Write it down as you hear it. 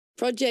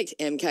Project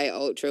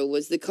MKUltra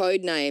was the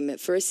code name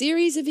for a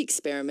series of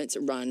experiments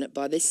run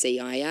by the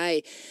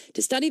CIA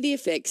to study the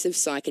effects of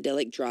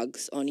psychedelic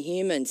drugs on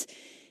humans.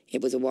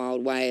 It was a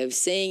wild way of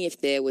seeing if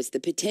there was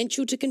the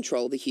potential to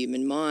control the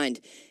human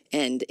mind,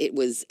 and it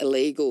was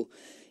illegal.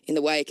 In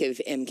the wake of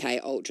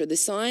MKUltra, the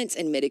science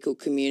and medical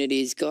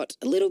communities got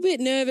a little bit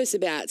nervous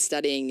about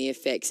studying the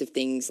effects of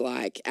things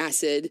like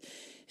acid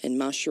and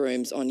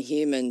mushrooms on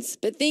humans.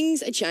 But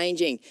things are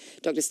changing.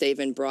 Dr.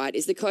 Stephen Bright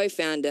is the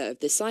co-founder of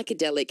the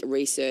Psychedelic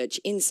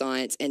Research in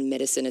Science and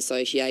Medicine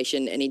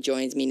Association, and he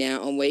joins me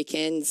now on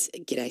weekends.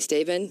 G'day,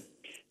 Stephen.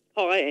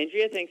 Hi,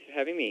 Andrea. Thanks for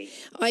having me.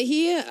 I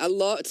hear a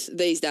lot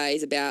these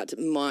days about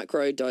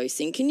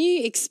microdosing. Can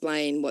you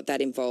explain what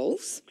that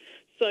involves?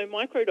 So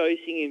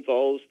microdosing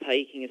involves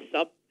taking a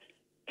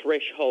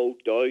sub-threshold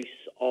dose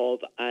of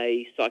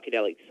a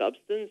psychedelic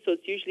substance. So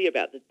it's usually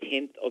about the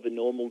 10th of a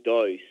normal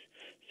dose.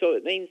 So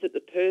it means that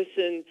the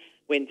person,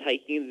 when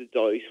taking the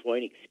dose,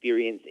 won't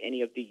experience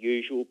any of the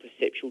usual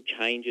perceptual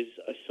changes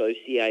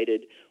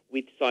associated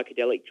with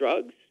psychedelic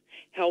drugs.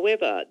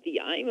 However, the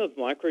aim of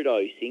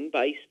microdosing,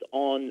 based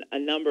on a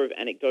number of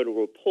anecdotal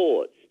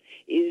reports,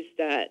 is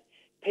that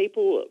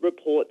people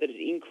report that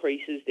it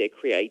increases their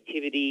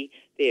creativity,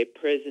 their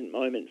present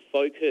moment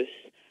focus,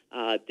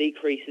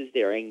 decreases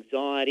their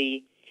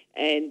anxiety,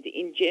 and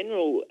in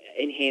general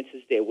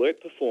enhances their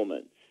work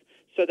performance.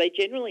 So they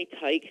generally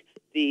take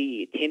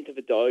the 10th of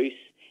a dose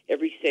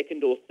every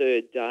second or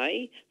third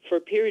day for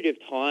a period of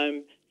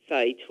time,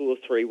 say 2 or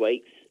 3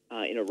 weeks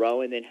in a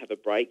row, and then have a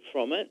break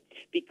from it,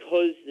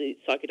 because the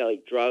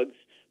psychedelic drugs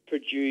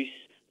produce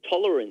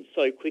tolerance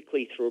so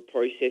quickly through a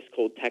process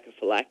called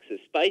tachyphylaxis.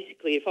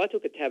 Basically, if I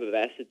took a tab of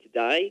acid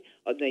today,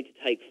 I'd need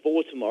to take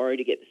 4 tomorrow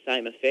to get the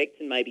same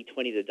effect, and maybe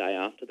 20 the day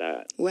after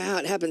that. Wow,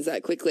 it happens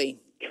that quickly.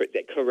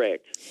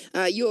 Correct.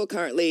 You're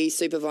currently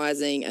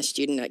supervising a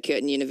student at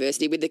Curtin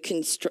University with the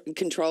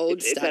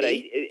controlled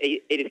study.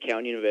 It's at Edith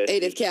Cowan University.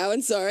 Edith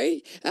Cowan,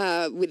 sorry,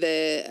 with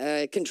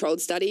a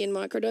controlled study in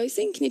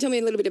microdosing. Can you tell me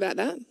a little bit about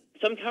that?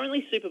 So I'm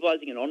currently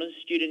supervising an honours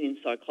student in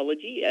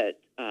psychology at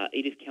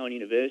Edith Cowan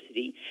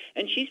University,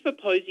 and she's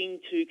proposing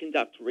to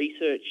conduct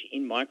research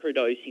in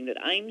microdosing that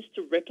aims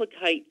to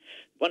replicate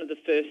one of the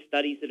first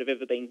studies that have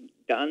ever been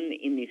done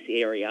in this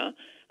area,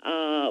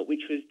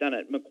 which was done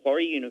at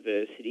Macquarie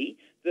University.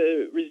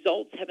 The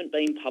results haven't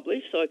been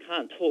published, so I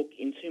can't talk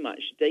in too much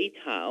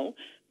detail,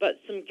 but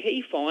some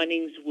key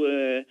findings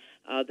were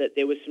that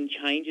there were some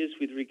changes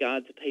with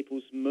regard to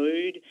people's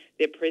mood,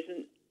 their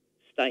present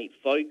state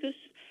focus,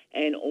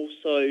 and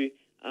also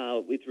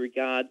with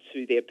regard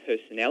to their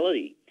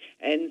personality.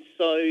 And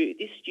so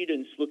this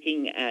student's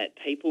looking at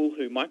people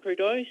who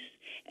microdose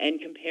and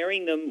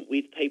comparing them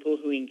with people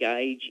who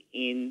engage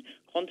in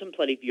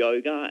contemplative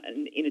yoga,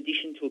 and in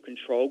addition to a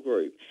control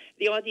group.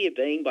 The idea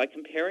being, by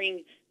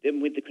comparing them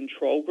with the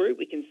control group,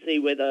 we can see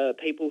whether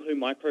people who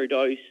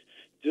microdose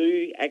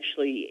do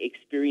actually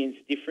experience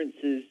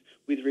differences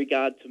with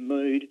regard to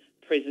mood,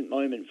 present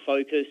moment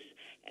focus,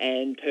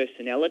 and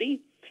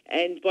personality.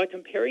 And by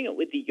comparing it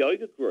with the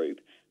yoga group,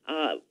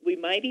 we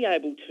may be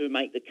able to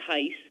make the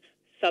case,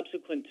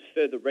 subsequent to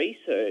further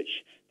research,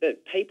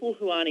 that people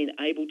who aren't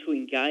able to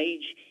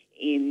engage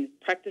in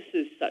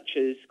practices such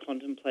as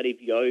contemplative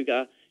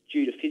yoga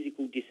due to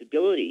physical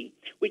disability,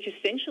 which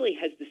essentially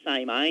has the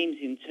same aims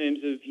in terms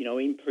of,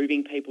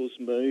 improving people's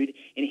mood,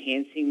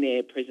 enhancing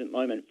their present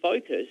moment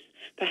focus,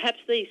 perhaps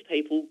these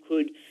people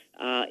could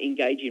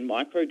engage in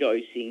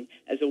microdosing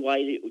as a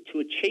way to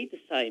achieve the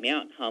same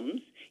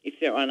outcomes if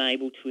they're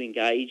unable to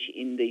engage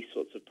in these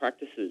sorts of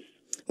practices.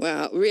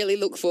 Wow, really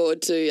look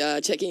forward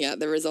to checking out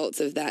the results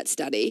of that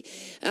study.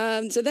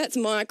 So that's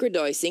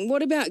microdosing.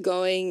 What about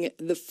going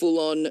the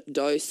full-on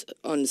dose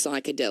on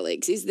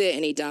psychedelics? Is there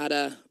any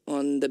data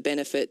on the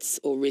benefits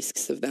or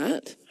risks of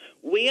that?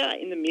 We are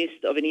in the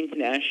midst of an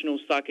international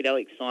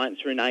psychedelic science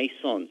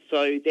renaissance,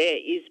 so there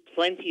is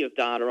plenty of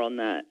data on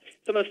that.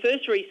 Some of the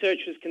first research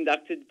was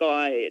conducted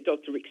by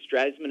Dr. Rick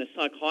Strassman, a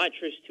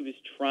psychiatrist who was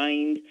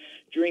trained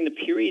during the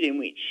period in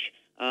which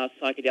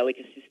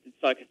psychedelic-assisted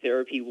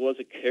psychotherapy was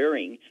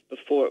occurring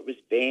before it was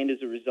banned as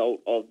a result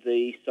of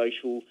the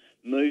social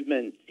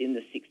movements in the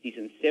 60s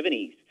and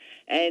 70s.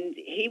 And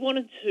he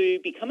wanted to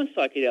become a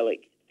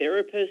psychedelic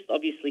therapist,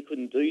 obviously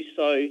couldn't do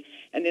so.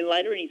 And then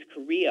later in his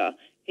career,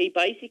 he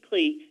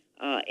basically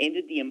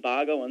ended the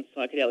embargo on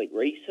psychedelic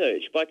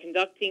research by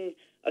conducting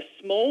a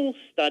small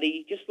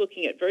study just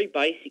looking at very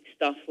basic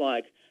stuff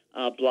like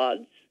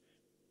bloods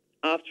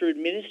after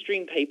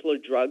administering people a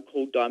drug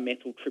called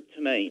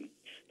dimethyltryptamine.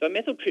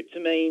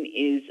 Dimethyltryptamine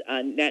is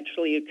a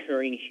naturally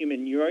occurring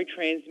human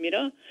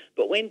neurotransmitter,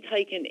 but when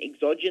taken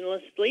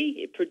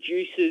exogenously, it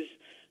produces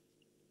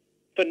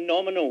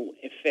phenomenal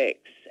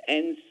effects.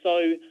 And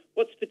so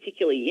what's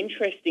particularly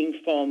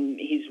interesting from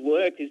his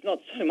work is not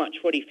so much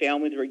what he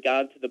found with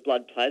regard to the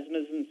blood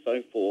plasmas and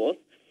so forth,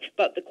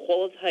 but the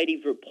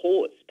qualitative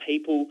reports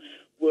people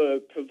were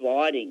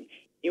providing,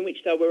 in which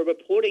they were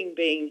reporting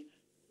being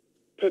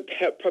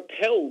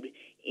propelled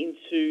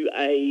into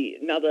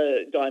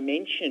another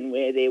dimension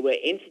where there were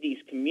entities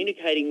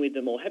communicating with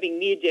them or having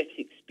near-death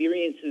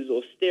experiences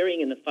or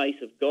staring in the face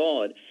of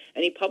God.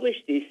 And he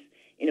published this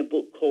in a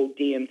book called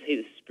DMT,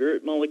 The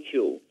Spirit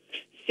Molecule.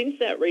 Since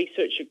that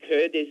research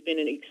occurred, there's been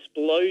an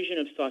explosion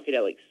of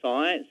psychedelic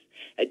science.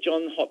 At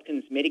Johns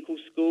Hopkins Medical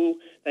School,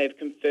 they have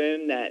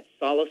confirmed that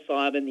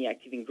psilocybin, the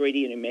active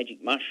ingredient in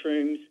magic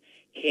mushrooms,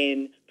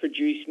 can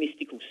produce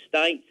mystical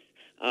states.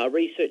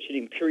 Research at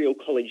Imperial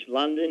College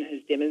London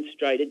has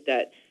demonstrated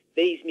that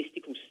these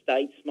mystical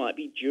states might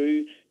be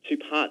due to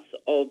parts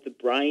of the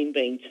brain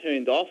being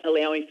turned off,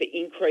 allowing for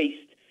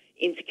increased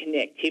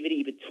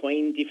interconnectivity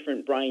between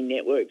different brain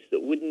networks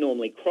that wouldn't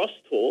normally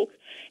crosstalk.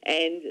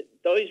 And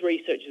those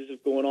researchers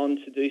have gone on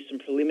to do some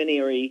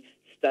preliminary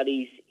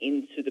studies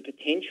into the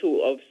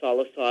potential of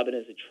psilocybin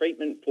as a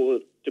treatment for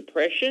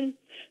depression.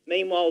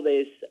 Meanwhile,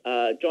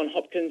 Johns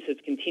Hopkins has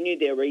continued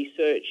their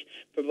research,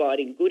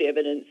 providing good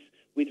evidence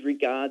with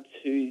regard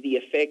to the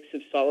effects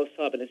of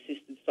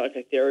psilocybin-assisted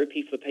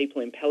psychotherapy for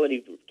people in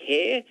palliative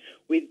care,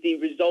 with the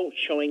results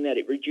showing that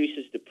it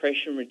reduces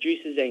depression,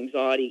 reduces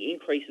anxiety,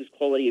 increases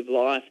quality of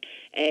life,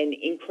 and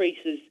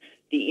increases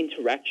the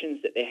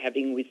interactions that they're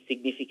having with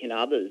significant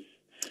others.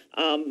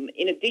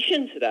 In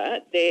addition to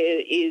that, there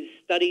is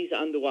studies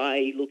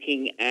underway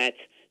looking at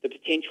the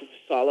potential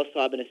for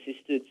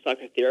psilocybin-assisted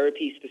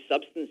psychotherapies for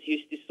substance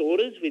use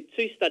disorders, with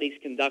 2 studies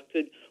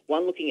conducted,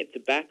 one looking at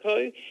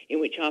tobacco, in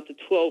which after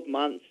 12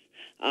 months,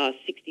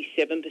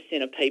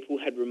 67% of people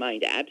had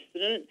remained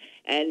abstinent,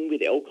 and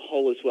with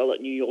alcohol as well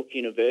at New York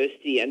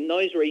University. And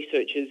those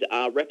researchers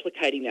are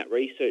replicating that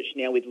research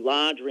now with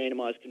large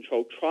randomised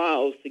controlled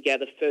trials to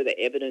gather further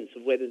evidence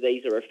of whether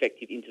these are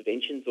effective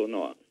interventions or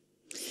not.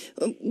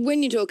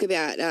 When you talk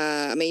about,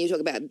 you talk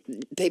about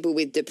people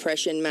with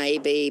depression,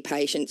 maybe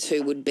patients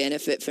who would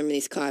benefit from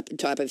this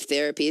type of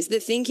therapy. Is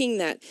the thinking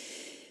that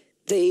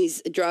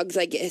these drugs,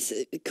 I guess,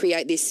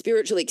 create this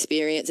spiritual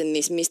experience and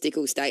this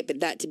mystical state,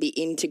 but that to be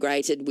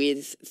integrated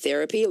with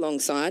therapy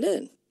alongside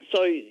it?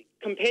 So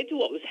compared to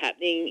what was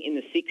happening in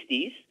the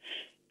 60s,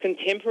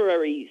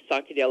 contemporary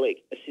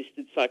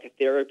psychedelic-assisted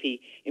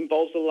psychotherapy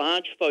involves a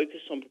large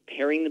focus on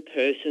preparing the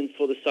person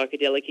for the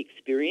psychedelic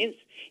experience,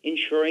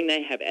 ensuring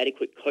they have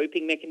adequate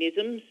coping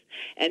mechanisms,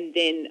 and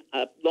then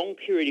a long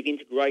period of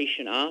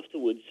integration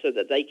afterwards so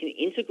that they can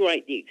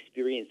integrate the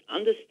experience,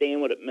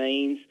 understand what it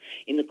means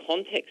in the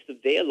context of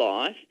their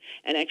life,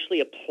 and actually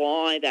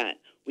apply that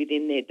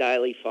within their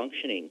daily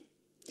functioning.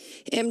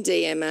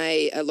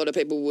 MDMA, a lot of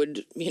people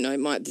would,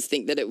 might just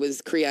think that it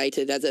was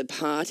created as a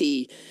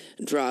party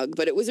drug,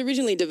 but it was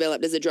originally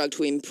developed as a drug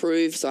to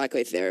improve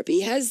psychotherapy.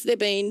 Has there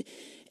been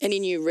any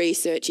new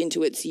research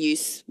into its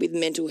use with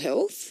mental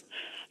health?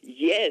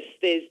 Yes,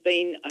 there's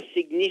been a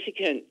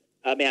significant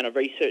amount of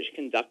research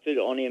conducted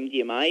on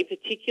MDMA,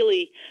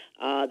 particularly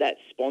that's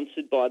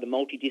sponsored by the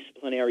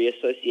Multidisciplinary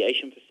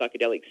Association for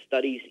Psychedelic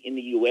Studies in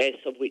the US,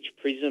 of which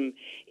PRISM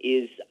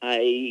is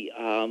a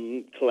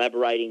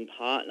collaborating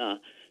partner.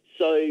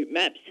 So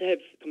MAPS have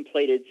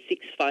completed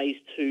 6 phase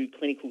 2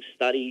 clinical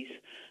studies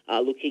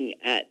looking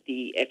at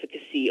the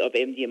efficacy of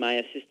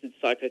MDMA-assisted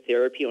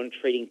psychotherapy on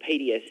treating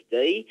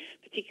PTSD,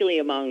 particularly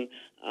among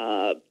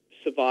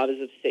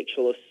survivors of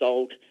sexual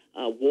assault,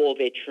 war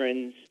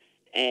veterans,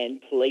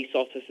 and police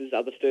officers,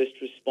 other first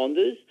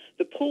responders.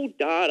 The pooled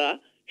data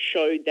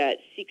showed that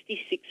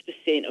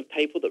 66% of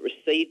people that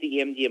received the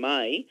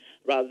MDMA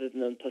rather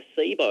than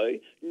placebo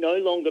no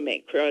longer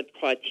met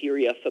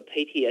criteria for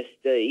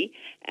PTSD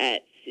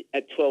at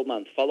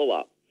 12-month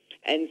follow-up.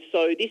 And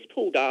so this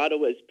pooled data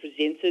was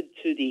presented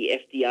to the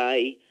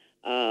FDA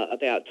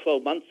about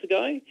 12 months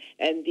ago,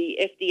 and the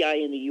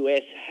FDA in the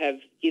US have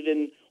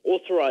given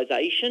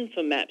authorisation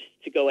for MAPS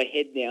to go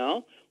ahead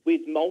now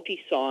with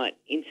multi-site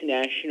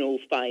international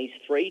phase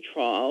 3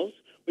 trials,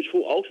 which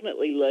will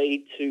ultimately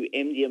lead to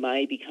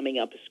MDMA becoming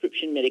a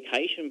prescription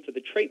medication for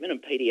the treatment of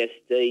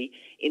PTSD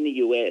in the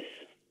US.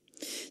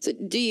 So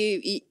do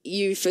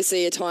you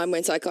foresee a time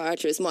when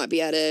psychiatrists might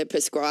be able to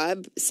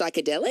prescribe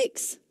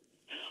psychedelics?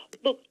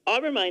 Look, I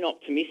remain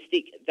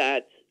optimistic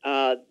that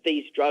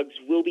these drugs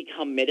will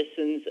become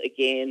medicines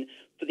again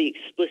for the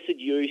explicit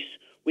use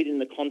within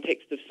the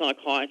context of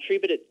psychiatry,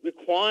 but it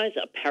requires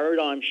a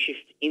paradigm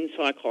shift in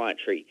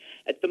psychiatry.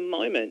 At the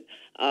moment,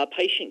 a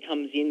patient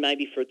comes in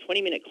maybe for a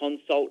 20-minute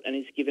consult and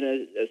is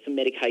given some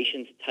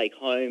medication to take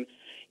home.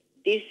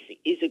 This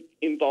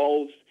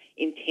involves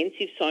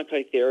intensive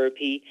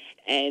psychotherapy,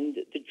 and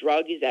the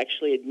drug is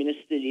actually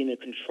administered in a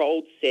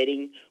controlled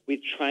setting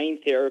with trained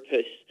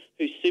therapists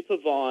who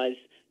supervise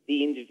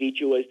the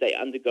individual as they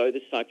undergo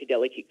the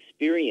psychedelic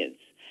experience.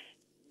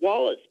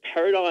 While it's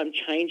paradigm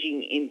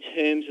changing in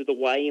terms of the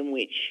way in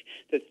which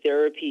the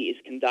therapy is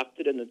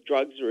conducted and the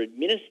drugs are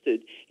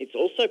administered, it's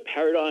also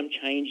paradigm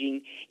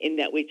changing in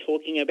that we're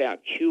talking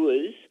about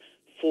cures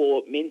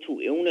for mental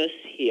illness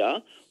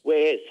here,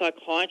 where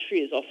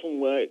psychiatry has often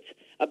worked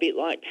a bit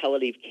like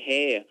palliative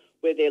care,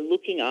 where they're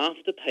looking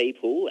after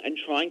people and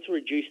trying to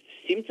reduce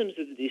the symptoms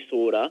of the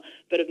disorder,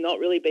 but have not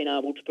really been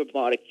able to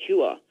provide a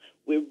cure.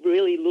 we're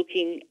really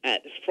looking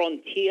at the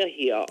frontier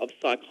here of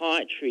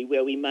psychiatry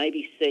where we may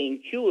be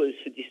seeing cures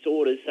for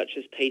disorders such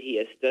as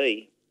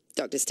PTSD.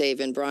 Dr.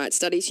 Stephen Bright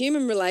studies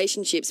human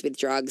relationships with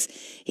drugs.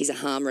 He's a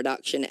harm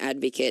reduction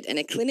advocate and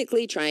a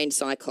clinically trained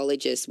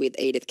psychologist with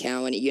Edith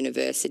Cowan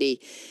University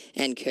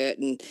and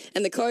Curtin,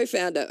 and the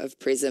co-founder of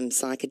PRISM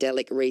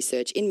Psychedelic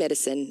Research in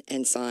Medicine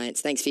and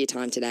Science. Thanks for your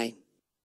time today.